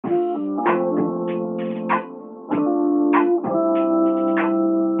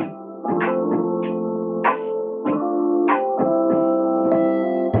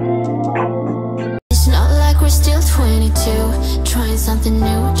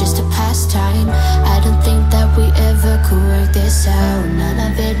this out,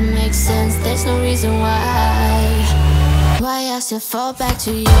 none of it makes sense. There's no reason why I still fall back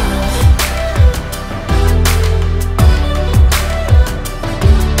to you.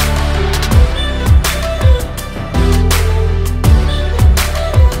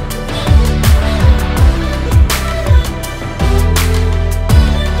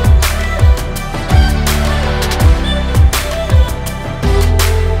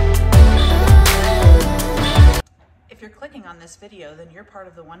 If you're clicking on this video, then you're part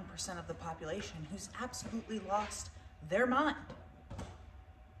of the 1% of the population who's absolutely lost their mind.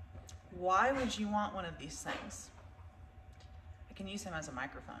 Why would you want one of these things? I can use him as a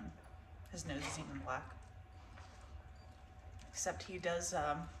microphone. His nose is even black. Except he does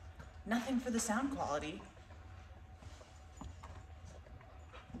nothing for the sound quality.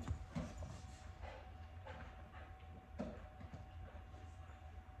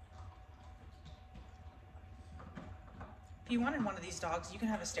 If you wanted one of these dogs, you can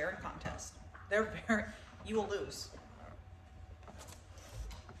have a staring contest. You will lose.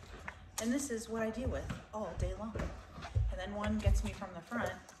 And this is what I deal with all day long. And then one gets me from the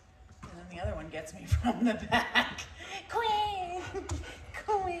front, and then the other one gets me from the back. Queen!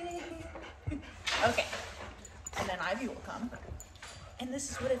 Queen! Okay. And then Ivy will come. And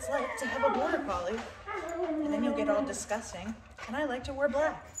this is what it's like to have a Border Collie. And then you'll get all disgusting. And I like to wear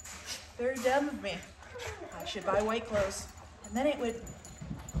black. Very dumb of me. I should buy white clothes. And then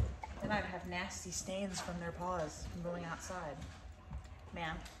I'd have nasty stains from their paws from going outside.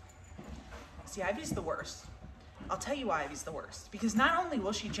 Man. See, Ivy's the worst. I'll tell you why Ivy's the worst. Because not only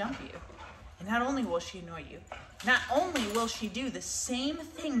will she jump you, and not only will she annoy you, not only will she do the same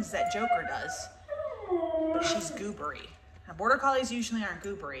things that Joker does, but she's goobery. Now, Border Collies usually aren't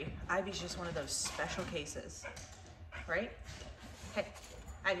goobery. Ivy's just one of those special cases. Right? Hey,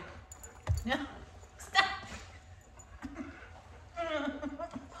 Ivy. No. Stop.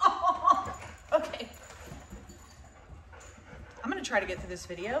 Oh, okay. I'm gonna try to get through this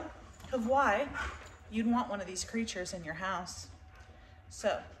video of why you'd want one of these creatures in your house.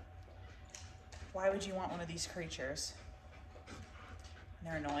 So, why would you want one of these creatures?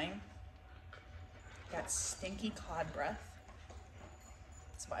 They're annoying. Got stinky cod breath.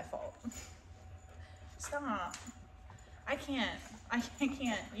 It's my fault. Stop. I can't.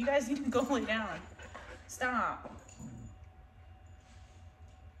 You guys need to go lay down. Stop.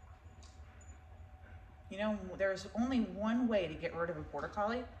 You know, there's only one way to get rid of a Border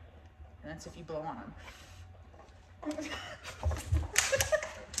Collie, and that's if you blow on them.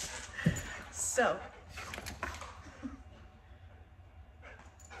 So,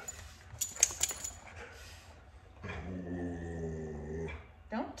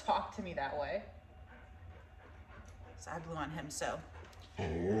 don't talk to me that way. So I blew on him, so.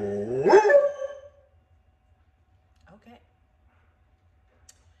 Okay.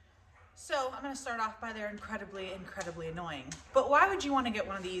 So I'm gonna start off by they're incredibly, incredibly annoying. But why would you want to get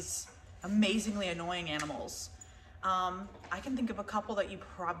one of these amazingly annoying animals? I can think of a couple that you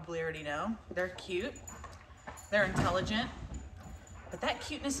probably already know. They're cute, they're intelligent, but that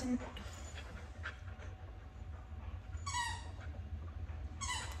cuteness and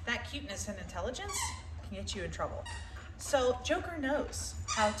intelligence can get you in trouble. So Joker knows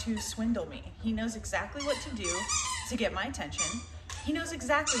how to swindle me. He knows exactly what to do to get my attention. He knows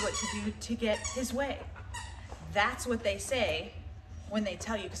exactly what to do to get his way. That's what they say when they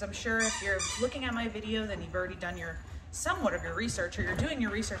tell you, because I'm sure if you're looking at my video, then you've already done somewhat of your research, or you're doing your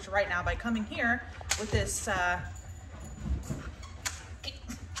research right now by coming here with this,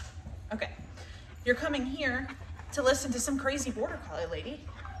 okay. You're coming here to listen to some crazy Border Collie lady.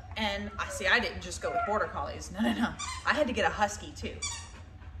 And I didn't just go with Border Collies. No. I had to get a Husky too.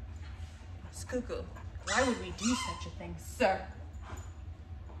 It's cuckoo. Why would we do such a thing, sir?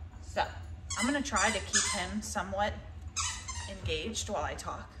 So, I'm gonna try to keep him somewhat engaged while I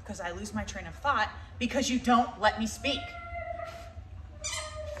talk, because I lose my train of thought because you don't let me speak.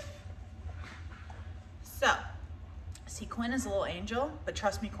 So, see, Quinn is a little angel, but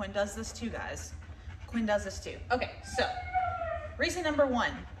trust me, Quinn does this too, guys. Quinn does this too. Okay, so, reason number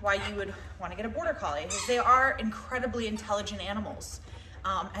one why you would want to get a Border Collie is they are incredibly intelligent animals.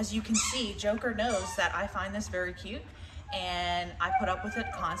 As you can see, Joker knows that I find this very cute, and I put up with it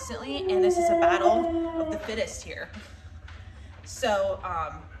constantly, and this is a battle of the fittest here. So,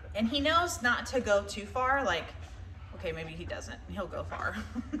 and he knows not to go too far, like, okay, maybe he doesn't, he'll go far,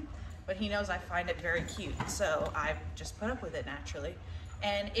 but he knows I find it very cute, so I just put up with it naturally.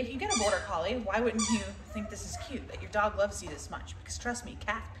 And if you get a Border Collie, why wouldn't you think this is cute, that your dog loves you this much? Because trust me,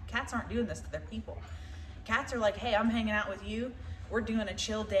 cats aren't doing this to their people. Cats are like, hey, I'm hanging out with you, we're doing a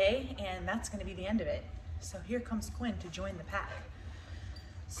chill day, and that's gonna be the end of it. So here comes Quinn to join the pack.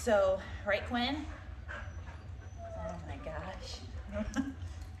 So, right, Quinn? Oh my gosh.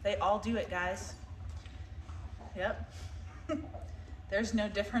 They all do it, guys. Yep. There's no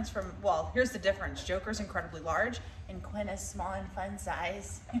difference from, well, here's the difference. Joker's incredibly large and Quinn is small and fun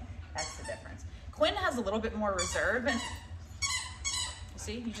size. That's the difference. Quinn has a little bit more reserve, and you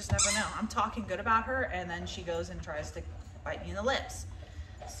see, you just never know. I'm talking good about her and then she goes and tries to bite me in the lips.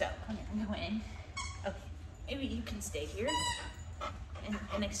 So, come here, Quinn. Okay, maybe you can stay here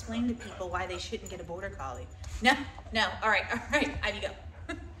and explain to people why they shouldn't get a Border Collie. No, all right, Ivy,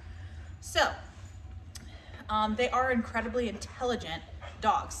 go. So, they are incredibly intelligent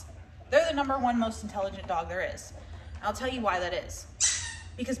dogs. They're the #1 most intelligent dog there is. I'll tell you why that is.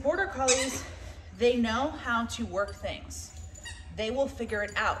 Because Border Collies, they know how to work things. They will figure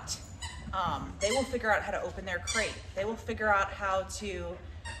it out. They will figure out how to open their crate. They will figure out how to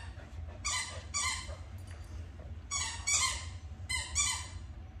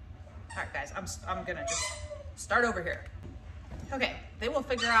all right, guys, I'm gonna just start over here. Okay, they will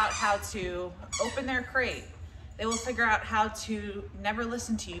figure out how to open their crate. They will figure out how to never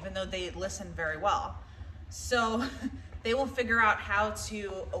listen to you, even though they listen very well. So they will figure out how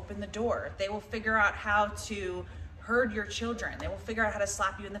to open the door. They will figure out how to herd your children. They will figure out how to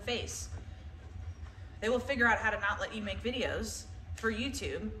slap you in the face. They will figure out how to not let you make videos for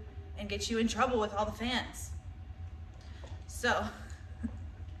YouTube and get you in trouble with all the fans. So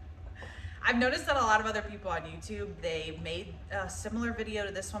I've noticed that a lot of other people on YouTube, they made a similar video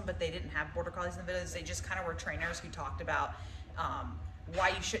to this one, but they didn't have Border Collies in the videos. They just kind of were trainers who talked about why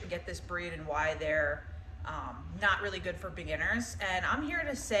you shouldn't get this breed and why they're not really good for beginners. And I'm here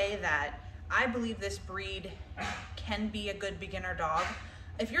to say that I believe this breed can be a good beginner dog.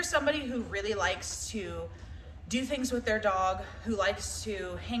 If you're somebody who really likes to do things with their dog, who likes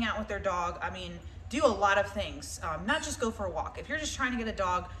to hang out with their dog, I mean, do a lot of things, not just go for a walk. If you're just trying to get a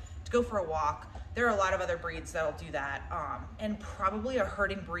dog to go for a walk, there are a lot of other breeds that'll do that, and probably a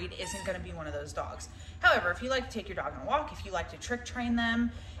herding breed isn't going to be one of those dogs. However, if you like to take your dog on a walk, if you like to trick train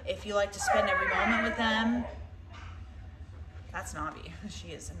them, if you like to spend every moment with them, that's Navi. She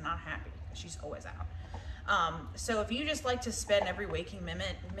is not happy. She's always out. So if you just like to spend every waking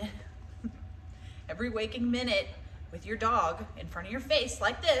minute with your dog in front of your face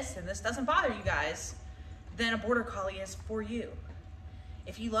like this, and this doesn't bother you guys, then a Border Collie is for you.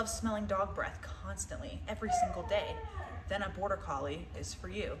 If you love smelling dog breath constantly, every single day, then a Border Collie is for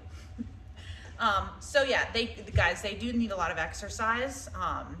you. So yeah, guys, they do need a lot of exercise.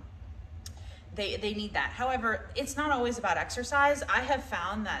 They need that. However, it's not always about exercise. I have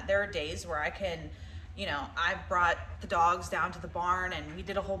found that there are days where I can, you know, I've brought the dogs down to the barn and we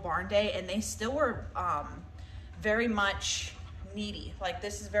did a whole barn day and they still were very much needy. Like,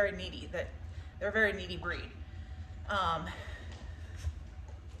 this is very needy. They're a very needy breed.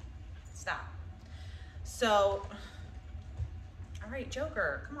 Stop. So, all right,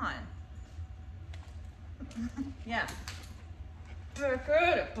 Joker, come on. Yeah.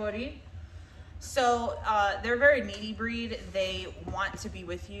 Good, buddy. So they're a very needy breed. They want to be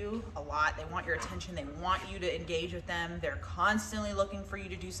with you a lot. They want your attention. They want you to engage with them. They're constantly looking for you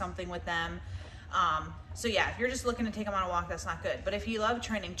to do something with them. So yeah, if you're just looking to take them on a walk, that's not good. But if you love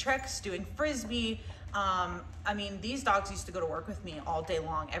training tricks, doing frisbee, I mean, these dogs used to go to work with me all day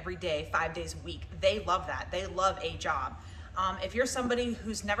long, every day, 5 days a week. They love that. They love a job. If you're somebody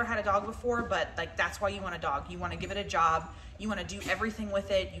who's never had a dog before, but like that's why you want a dog, you want to give it a job, you want to do everything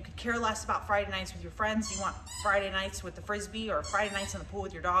with it, you could care less about Friday nights with your friends, you want Friday nights with the frisbee or Friday nights in the pool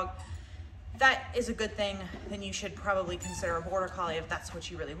with your dog, that is a good thing. Then you should probably consider a Border Collie if that's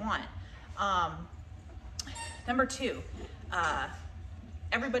what you really want. Number 2,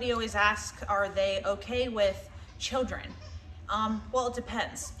 everybody always asks, are they okay with children? Well, it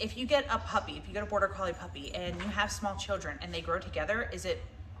depends. If you get a puppy, if you get a Border Collie puppy and you have small children and they grow together, is it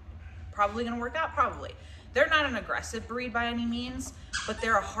probably gonna work out? Probably. They're not an aggressive breed by any means, but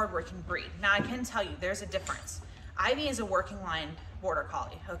they're a hardworking breed. Now, I can tell you there's a difference. Ivy is a working line Border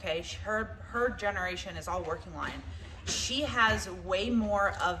Collie, okay? Her generation is all working line. She has way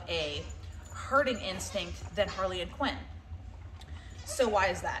more of a herding instinct than Harley and Quinn. So why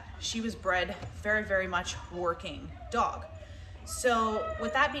is that? She was bred very, very much working dog. So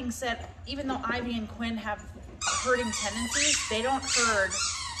with that being said, even though Ivy and Quinn have herding tendencies, they don't herd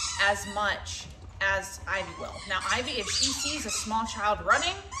as much as Ivy will. Now Ivy, if she sees a small child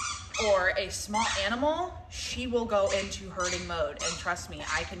running or a small animal, she will go into herding mode. And trust me,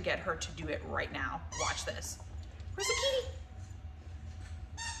 I can get her to do it right now. Watch this. Where's the kitty?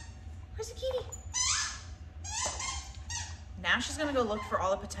 Where's the kitty? Now she's gonna go look for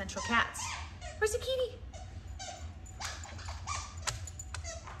all the potential cats. Where's the kitty?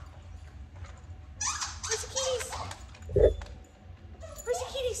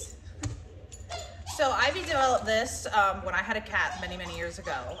 this when I had a cat many, many years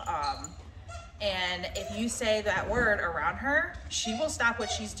ago. And if you say that word around her, she will stop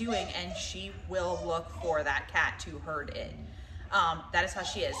what she's doing and she will look for that cat to herd it. That is how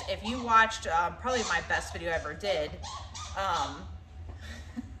she is. If you watched probably my best video I ever did,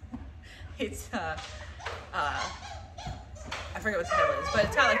 it's I forget what the title is, but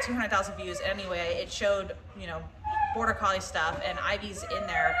it's got like 200,000 views. Anyway, it showed, you know, Border Collie stuff, and Ivy's in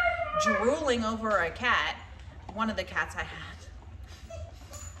there drooling over a cat, one of the cats I had.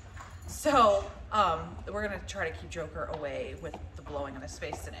 So we're gonna try to keep Joker away with the blowing on his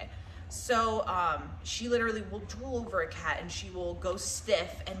face today. So she literally will drool over a cat and she will go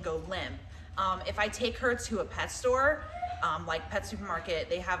stiff and go limp. If I take her to a pet store, like pet supermarket,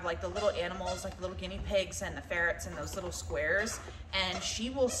 they have like the little animals, like the little guinea pigs and the ferrets and those little squares, and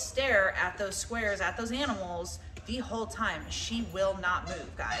she will stare at those squares, at those animals the whole time. She will not move,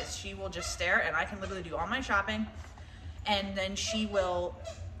 guys. She will just stare, and I can literally do all my shopping, and then she will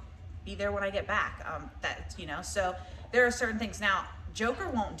be there when I get back. That, you know, so there are certain things. Now, Joker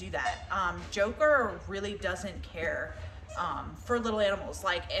won't do that. Joker really doesn't care for little animals.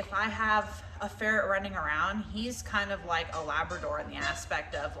 Like if I have a ferret running around, he's kind of like a Labrador in the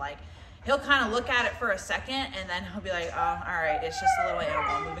aspect of like, he'll kind of look at it for a second and then he'll be like, oh, all right, it's just a little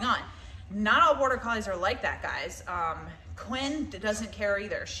animal, moving on. Not all Border Collies are like that, guys. Quinn doesn't care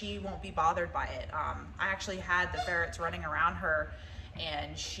either. She won't be bothered by it. I actually had the ferrets running around her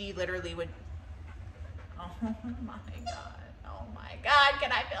and she literally would, oh my God,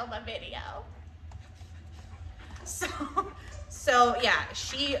 can I film a video? So yeah,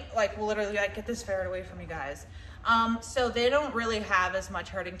 she like will literally like, get this ferret away from you guys. So they don't really have as much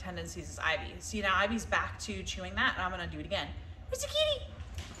herding tendencies as Ivy. See, now Ivy's back to chewing that, and I'm gonna do it again. Where's the kitty?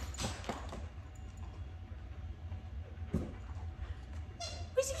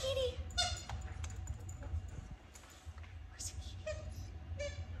 Where's the kitty? Where's the kitty?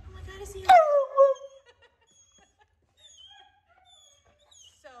 Oh my God, is he?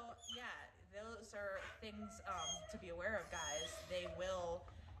 So yeah, those are things to be aware of, guys. They will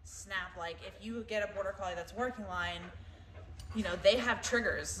snap. Like if you get a Border Collie that's working line, you know, they have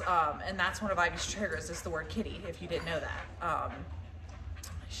triggers, and that's one of Ivy's triggers is the word kitty, if you didn't know that.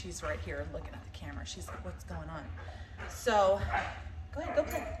 She's right here looking at the camera. She's like, what's going on? So go ahead, go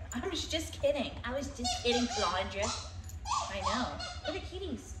play. I was just kidding. I was just kidding, Calandra. I know. Where are the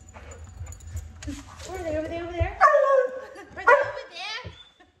kitties? Where are they? Over there, over there? Are they over there?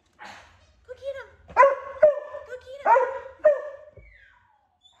 Go get them. Go get them. Go get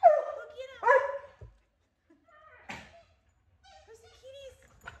them. Where's the kitties?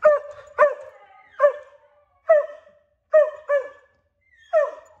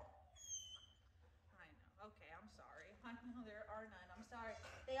 I know. Okay, I'm sorry. I know there are none. I'm sorry.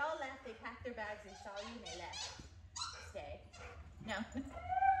 They all left. They packed their bags. They saw you and they left. Stay. No.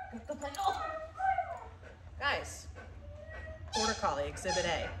 Go play. Oh! Guys, Border Collie Exhibit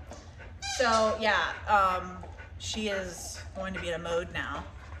A. So yeah, she is going to be in a mode now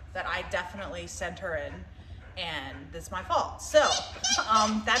that I definitely sent her in, and it's my fault. So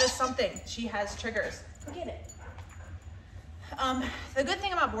that is something. She has triggers. Go get it. The good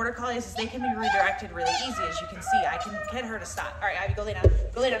thing about Border Collies is they can be redirected really easy, as you can see. I can get her to stop. All right, Ivy, go lay down.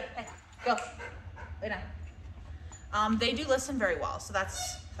 Go lay down. Hey, go. Lay down. They do listen very well, so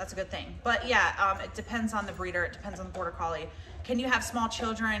that's a good thing. But yeah, it depends on the breeder. It depends on the Border Collie. Can you have small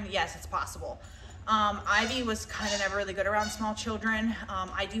children? Yes, it's possible. Ivy was kind of never really good around small children.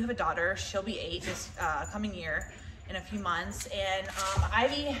 I do have a daughter. She'll be 8 this coming year in a few months. And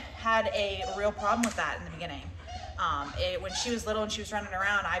Ivy had a real problem with that in the beginning. When she was little and she was running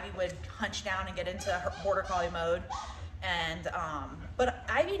around, Ivy would hunch down and get into her Border Collie mode. And but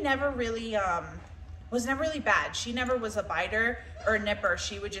Ivy never really was never really bad. She never was a biter or a nipper.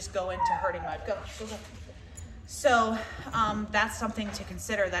 She would just go into herding mode. Go, go, go. So that's something to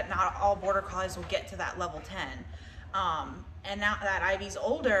consider, that not all Border Collies will get to that level 10. And now that Ivy's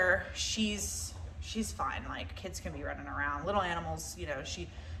older, she's fine. Like, kids can be running around, little animals, you know,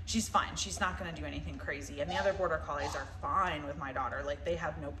 she's fine. She's not gonna do anything crazy. And the other Border Collies are fine with my daughter. Like, they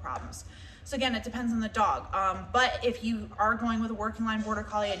have no problems. So again, it depends on the dog. But if you are going with a working line Border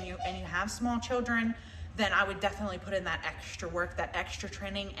Collie and you have small children, then I would definitely put in that extra work, that extra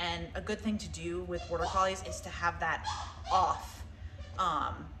training. And a good thing to do with Border Collies is to have that off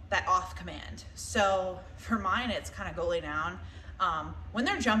command. So for mine, it's kind of go lay down. When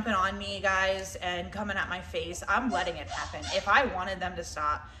they're jumping on me, guys, and coming at my face, I'm letting it happen. If I wanted them to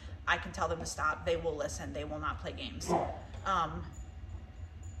stop, I can tell them to stop. They will listen. They will not play games.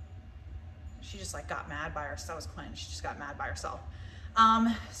 She just like got mad by herself. That was Quinn. She just got mad by herself.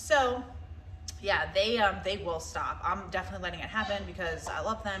 So yeah, they will stop. I'm definitely letting it happen because I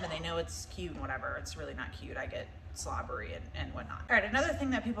love them and they know it's cute and whatever. It's really not cute. I get slobbery and whatnot. All right, another thing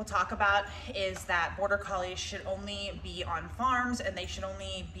that people talk about is that Border Collies should only be on farms and they should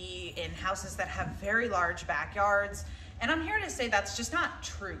only be in houses that have very large backyards. And I'm here to say that's just not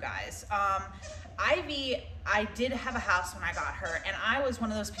true, guys. Ivy, I did have a house when I got her, and I was one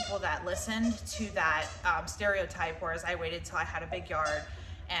of those people that listened to that stereotype, whereas I waited till I had a big yard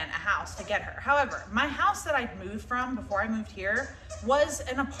and a house to get her. However, my house that I moved from before I moved here was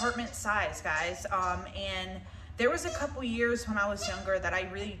an apartment size, guys. And there was a couple years when I was younger that I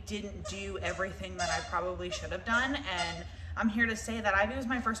really didn't do everything that I probably should have done. And I'm here to say that Ivy was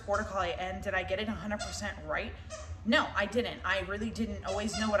my first Border Collie, and did I get it 100% right? No, I didn't. I really didn't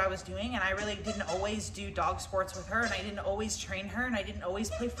always know what I was doing, and I really didn't always do dog sports with her, and I didn't always train her, and I didn't always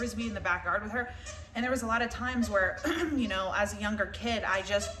play Frisbee in the backyard with her. And there was a lot of times where, you know, as a younger kid, I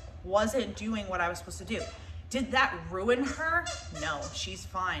just wasn't doing what I was supposed to do. Did that ruin her? No, she's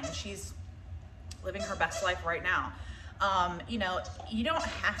fine. She's living her best life right now. You know, you don't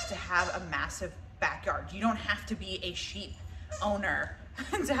have to have a massive backyard. You don't have to be a sheep owner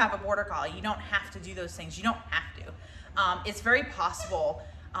to have a Border Collie. You don't have to do those things. You don't have to. It's very possible,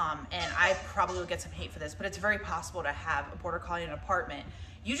 and I probably will get some hate for this, but it's very possible to have a Border Collie in an apartment.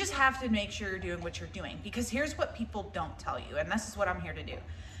 You just have to make sure you're doing what you're doing, because here's what people don't tell you, and this is what I'm here to do.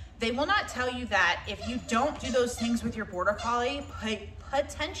 They will not tell you that if you don't do those things with your Border Collie,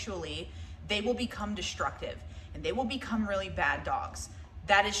 potentially they will become destructive and they will become really bad dogs.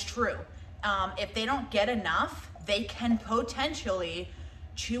 That is true. If they don't get enough, they can potentially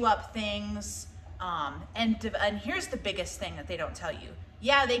chew up things. And here's the biggest thing that they don't tell you.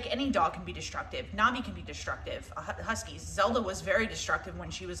 Yeah, any dog can be destructive. Nami can be destructive. Huskies. Zelda was very destructive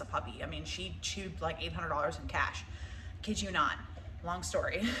when she was a puppy. I mean, she chewed like $800 in cash. Kid you not. Long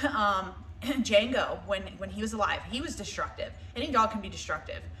story. Django, when he was alive, he was destructive. Any dog can be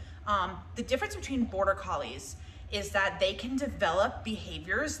destructive. The difference between Border Collies is that they can develop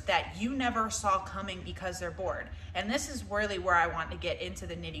behaviors that you never saw coming because they're bored. And this is really where I want to get into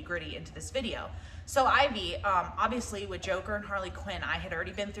the nitty gritty into this video. So Ivy, obviously with Joker and Harley Quinn, I had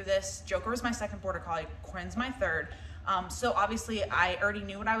already been through this. Joker was my second Border Collie, Quinn's my third. So obviously I already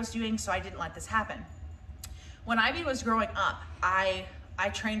knew what I was doing, so I didn't let this happen. When Ivy was growing up, I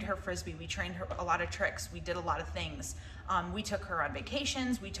trained her Frisbee. We trained her a lot of tricks. We did a lot of things. We took her on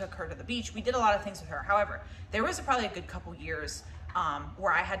vacations. We took her to the beach. We did a lot of things with her. However, there was probably a good couple years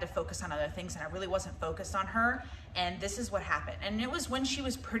where I had to focus on other things and I really wasn't focused on her. And this is what happened. And it was when she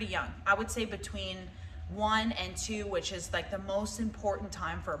was pretty young. I would say between 1 and 2, which is like the most important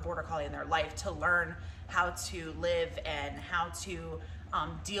time for a Border Collie in their life to learn how to live and how to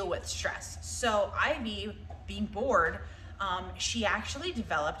deal with stress. So Ivy, being bored, she actually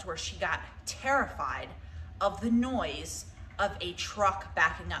developed where she got terrified of the noise of a truck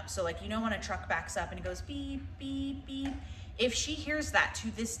backing up. So like, you know, when a truck backs up and it goes beep, beep, beep. If she hears that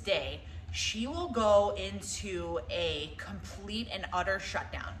to this day, she will go into a complete and utter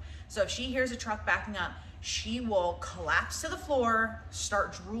shutdown. So if she hears a truck backing up, she will collapse to the floor,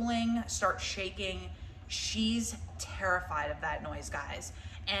 start drooling, start shaking. She's terrified of that noise, guys.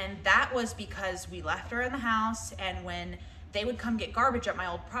 And that was because we left her in the house, and when they would come get garbage at my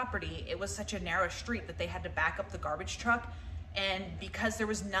old property, it was such a narrow street that they had to back up the garbage truck. And because there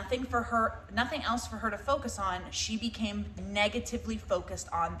was nothing else for her to focus on, she became negatively focused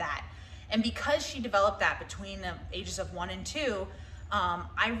on that. And because she developed that between the ages of 1 and 2,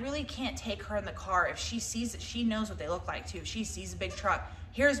 I really can't take her in the car. If she sees it, she knows what they look like too. If she sees a big truck,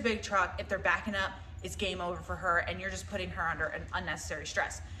 here's a big truck, if they're backing up, it's game over for her, and you're just putting her under an unnecessary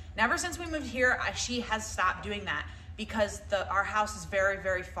stress. And ever since we moved here, she has stopped doing that because our house is very,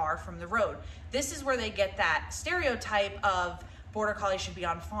 very far from the road. This is where they get that stereotype of Border Collies should be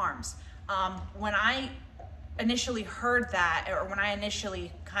on farms. When I initially heard that, or when I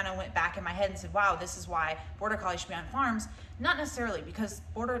initially kind of went back in my head and said, wow, this is why Border Collies should be on farms, not necessarily, because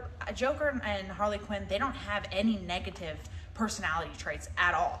Joker and Harley Quinn, they don't have any negative personality traits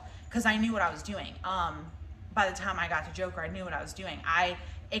at all, because I knew what I was doing. By the time I got to Joker, I knew what I was doing. I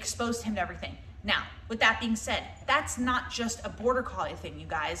exposed him to everything. Now, with that being said, that's not just a Border Collie thing, you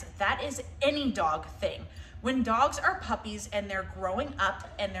guys. That is any dog thing. When dogs are puppies and they're growing up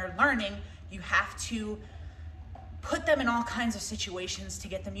and they're learning, you have to put them in all kinds of situations to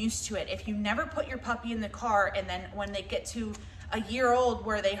get them used to it. If you never put your puppy in the car, and then when they get to a year old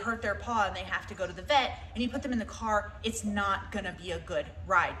where they hurt their paw and they have to go to the vet, and you put them in the car, it's not gonna be a good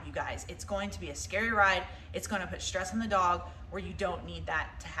ride, you guys. It's going to be a scary ride. It's gonna put stress on the dog where you don't need that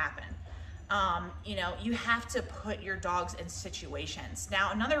to happen. You know, you have to put your dogs in situations.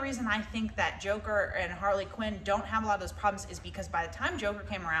 Now, another reason I think that Joker and Harley Quinn don't have a lot of those problems is because by the time Joker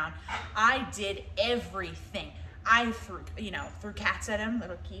came around, I did everything. I threw cats at him,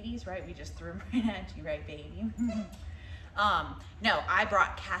 little kitties, right? We just threw them right at you, right, baby? No, I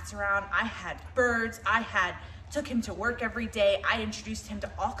brought cats around. I had birds. Took him to work every day. I introduced him to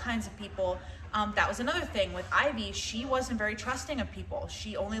all kinds of people. That was another thing with Ivy. She wasn't very trusting of people.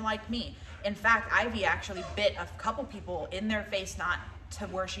 She only liked me. In fact, Ivy actually bit a couple people in their face, not to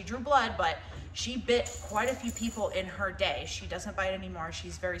where she drew blood, but she bit quite a few people in her day. She doesn't bite anymore.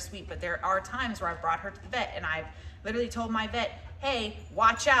 She's very sweet, but there are times where I've brought her to the vet and I've literally told my vet, hey,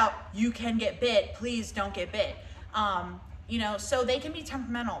 watch out, you can get bit, please don't get bit. You know, so they can be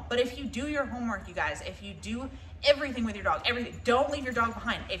temperamental, but if you do your homework, you guys, if you do everything with your dog, everything, don't leave your dog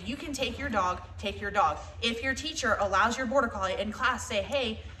behind. If you can take your dog, take your dog. If your teacher allows your Border Collie in class, say,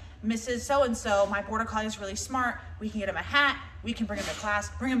 hey, Mrs. So-and-so, my Border Collie is really smart. We can get him a hat. We can bring him to class.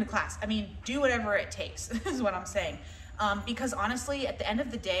 Bring him to class. I mean, do whatever it takes is what I'm saying. Because honestly, at the end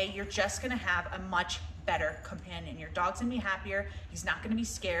of the day, you're just gonna have a much better companion. Your dog's gonna be happier. He's not gonna be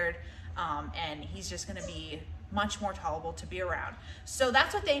scared. And he's just gonna be much more tolerable to be around. So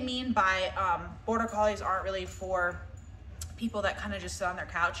that's what they mean by Border Collies aren't really for people that kind of just sit on their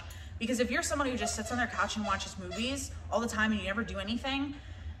couch. Because if you're someone who just sits on their couch and watches movies all the time and you never do anything,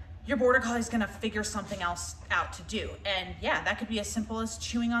 your Border Collie is gonna figure something else out to do. And yeah, that could be as simple as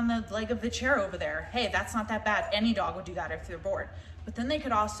chewing on the leg of the chair over there. Hey, that's not that bad. Any dog would do that if they're bored. But then they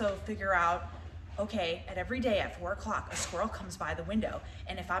could also figure out, okay, every day at 4 o'clock, a squirrel comes by the window.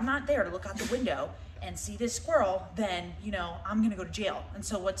 And if I'm not there to look out the window and see this squirrel, then, you know, I'm gonna go to jail. And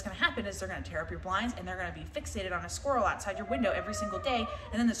so what's gonna happen is they're gonna tear up your blinds and they're gonna be fixated on a squirrel outside your window every single day.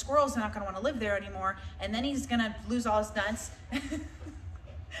 And then the squirrel's not gonna wanna live there anymore. And then he's gonna lose all his nuts.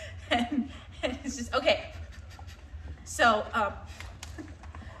 and it's just, okay. So, I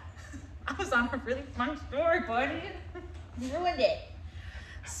was on a really fun story, buddy. You ruined it.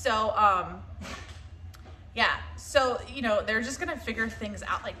 So, yeah, so, you know, they're just gonna figure things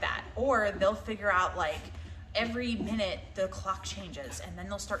out like that. Or they'll figure out like every minute the clock changes and then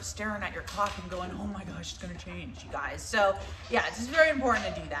they'll start staring at your clock and going, oh my gosh, it's gonna change, you guys. So yeah, it's just very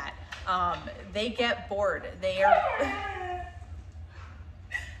important to do that. They get bored. They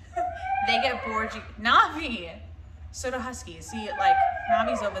get bored. Navi. So do huskies. See, like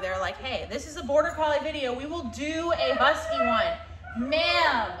Navi's over there like, hey, this is a Border Collie video. We will do a husky one.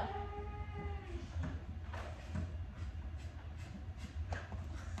 Ma'am.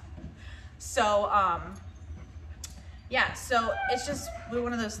 So, yeah, so it's just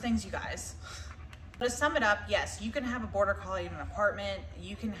one of those things, you guys. To sum it up, yes, you can have a Border Collie in an apartment.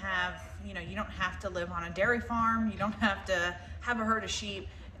 You can have, you know, you don't have to live on a dairy farm. You don't have to have a herd of sheep.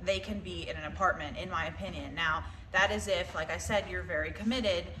 They can be in an apartment, in my opinion. Now, that is if, like I said, you're very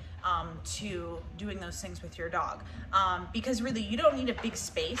committed to doing those things with your dog. Because really, you don't need a big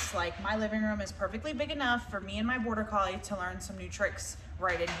space. Like, my living room is perfectly big enough for me and my Border Collie to learn some new tricks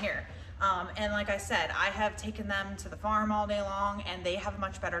right in here. And like I said, I have taken them to the farm all day long and they have a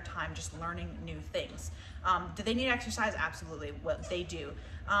much better time just learning new things. Do they need exercise? Absolutely, well, they do.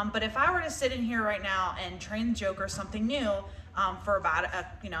 But if I were to sit in here right now and train Joker something new for about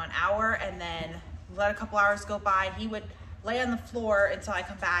an hour and then let a couple hours go by, he would lay on the floor until I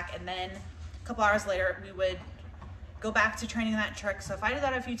come back, and then a couple hours later we would go back to training that trick. So if I did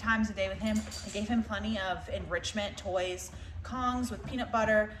that a few times a day with him, I gave him plenty of enrichment toys, Kongs with peanut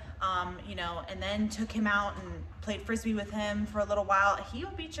butter, and then took him out and played Frisbee with him for a little while, he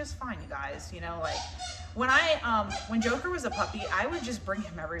would be just fine, you guys. You know, like when Joker was a puppy, I would just bring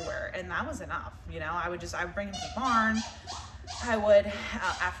him everywhere and that was enough. You know, I would bring him to the barn. I would,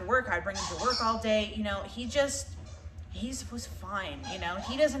 after work, I'd bring him to work all day. You know, he was fine. You know,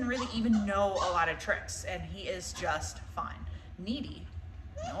 he doesn't really even know a lot of tricks and he is just fine. Needy,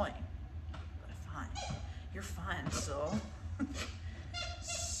 annoying, but fine. You're fine, so.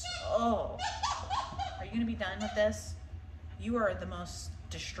 So, are you gonna be done with this? You are the most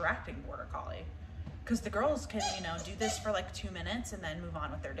distracting Border Collie. Because the girls can, do this for like 2 minutes and then move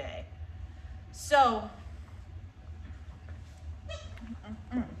on with their day. So,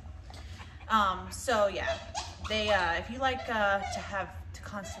 yeah, they, if you like to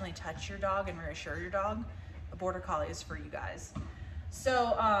constantly touch your dog and reassure your dog, a Border Collie is for you guys.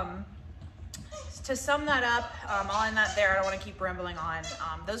 So, to sum that up, I'll end that there. I don't want to keep rambling on.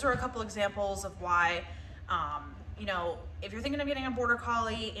 Those were a couple examples of why, if you're thinking of getting a Border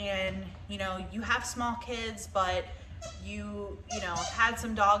Collie and, you have small kids, but you know, have had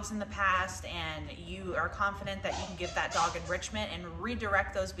some dogs in the past and you are confident that you can give that dog enrichment and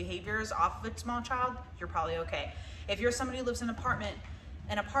redirect those behaviors off of a small child, you're probably okay. If you're somebody who lives in an apartment,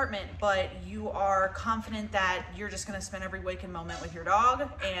 but you are confident that you're just gonna spend every waking moment with your dog,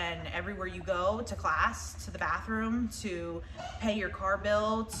 and everywhere you go, to class, to the bathroom, to pay your car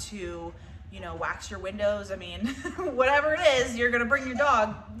bill, to, you know, wax your windows, I mean, whatever it is, you're gonna bring your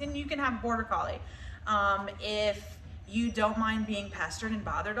dog, then you can have a Border Collie. If you don't mind being pestered and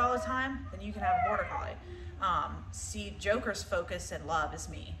bothered all the time, then you can have a Border Collie. See, Joker's focus and love is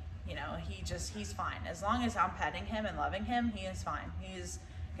me. You know, he's fine. As long as I'm petting him and loving him, he is fine. He's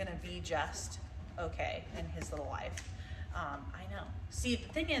gonna be just okay in his little life. I know. See, the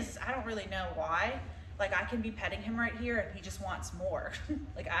thing is, I don't really know why. Like, I can be petting him right here and he just wants more.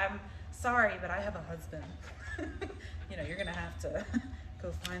 Like, I'm sorry, but I have a husband. You know, you're gonna have to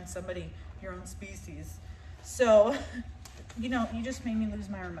go find somebody your own species. So, you know, you just made me lose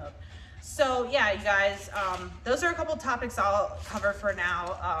my remote. So yeah, you guys, those are a couple topics I'll cover for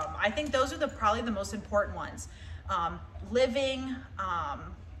now. I think those are probably the most important ones. Living,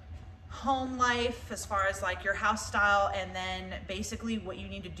 home life, as far as like your house style, and then basically what you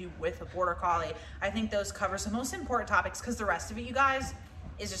need to do with a Border Collie. I think those covers the most important topics, because the rest of it, you guys,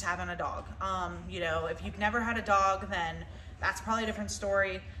 is just having a dog. You know, if you've never had a dog, then that's probably a different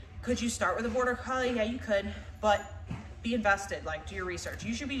story. Could you start with a Border Collie? Yeah, you could, but be invested, like do your research.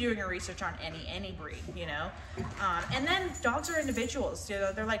 You should be doing your research on any breed, you know? And then dogs are individuals, you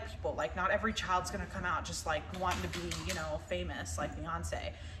know, they're like people. Like, not every child's gonna come out just like wanting to be, you know, famous like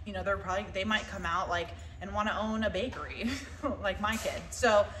Beyonce. You know, they might come out like and wanna own a bakery, like my kid.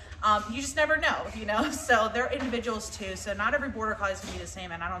 So you just never know, you know? So they're individuals too. So not every Border Collie is gonna be the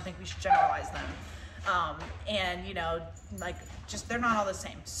same, and I don't think we should generalize them. And you know, like, just, they're not all the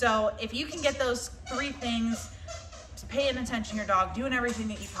same. So if you can get those 3 things, paying attention to your dog, doing everything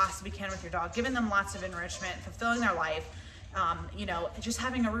that you possibly can with your dog, giving them lots of enrichment, fulfilling their life, you know, just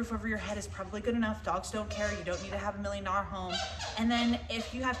having a roof over your head is probably good enough. Dogs don't care. You don't need to have $1 million home. And then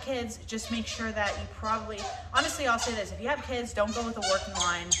if you have kids, just make sure that you probably, honestly, I'll say this, if you have kids, don't go with a working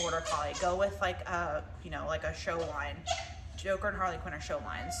line Border Collie. Go with like a, you know, like a show line. Joker and Harley Quinn are show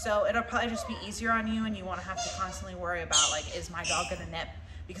lines. So it'll probably just be easier on you, and you want to have to constantly worry about, like, is my dog gonna nip?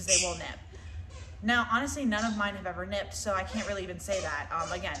 Because they will nip. Now, honestly, none of mine have ever nipped, so I can't really even say that.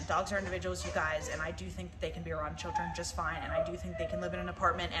 Again, dogs are individuals, you guys, and I do think that they can be around children just fine, and I do think they can live in an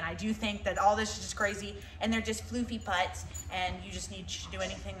apartment, and I do think that all this is just crazy, and they're just floofy putts, and you just need to do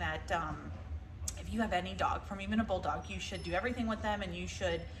anything that, if you have any dog, from even a bulldog, you should do everything with them, and you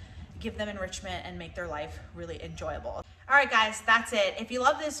should give them enrichment and make their life really enjoyable. All right, guys, that's it. If you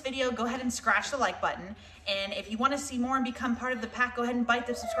love this video, go ahead and scratch the like button. And if you want to see more and become part of the pack, go ahead and bite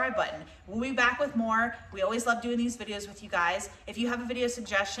the subscribe button. We'll be back with more. We always love doing these videos with you guys. If you have a video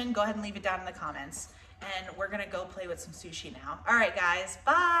suggestion, go ahead and leave it down in the comments. And we're gonna go play with some sushi now. All right, guys,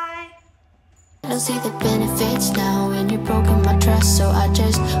 bye. I don't see the benefits now when you're broken my trust, so I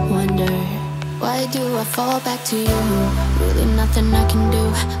just wonder, why do I fall back to you? Really nothing I can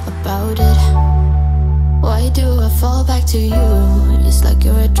do about it. Why do I fall back to you? It's like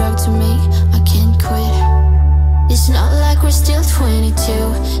you're a drug to me, I can't quit. It's not like we're still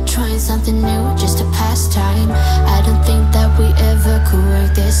 22, trying something new, just to pass time. I don't think that we ever could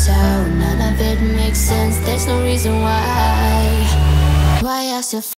work this out. None of it makes sense, there's no reason why I still